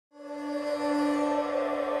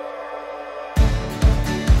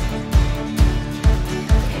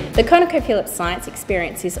The ConocoPhillips Science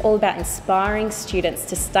Experience is all about inspiring students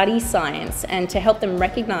to study science and to help them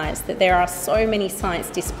recognise that there are so many science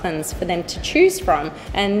disciplines for them to choose from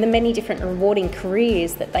and the many different rewarding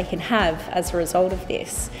careers that they can have as a result of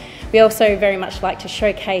this. We also very much like to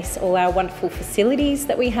showcase all our wonderful facilities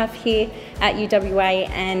that we have here at UWA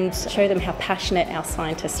and show them how passionate our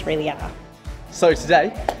scientists really are. So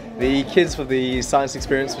today, the kids for the Science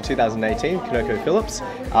Experience for 2018,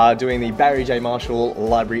 ConocoPhillips, are doing the Barry J. Marshall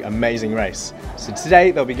Library Amazing Race. So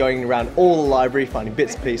today they'll be going around all the library, finding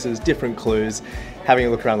bits and pieces, different clues, having a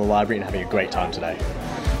look around the library and having a great time today.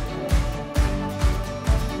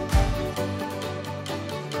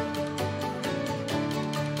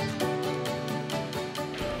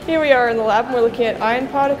 Here we are in the lab and we're looking at iron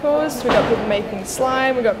particles. We've got people making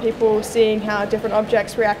slime, we've got people seeing how different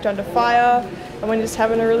objects react under fire, and we're just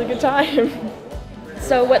having a really good time.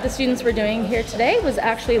 So what the students were doing here today was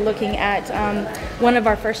actually looking at one of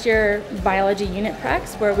our first year biology unit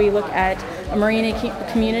pracs, where we look at a marine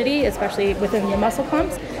community, especially within the mussel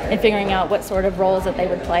clumps, and figuring out what sort of roles that they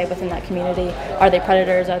would play within that community. Are they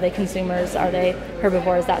predators, are they consumers, are they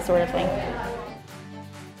herbivores, that sort of thing.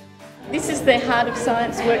 This is the Heart of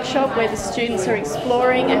Science workshop where the students are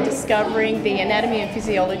exploring and discovering the anatomy and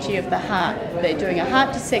physiology of the heart. They're doing a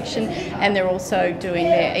heart dissection and they're also doing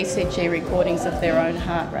their ECG recordings of their own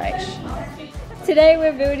heart rate. Today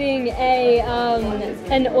we're building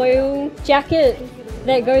an oil jacket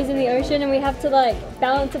that goes in the ocean, and we have to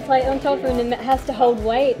balance a plate on top and it has to hold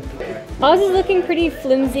weight. Ours is looking pretty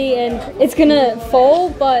flimsy and it's gonna fall,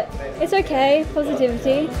 but it's okay,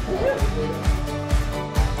 positivity.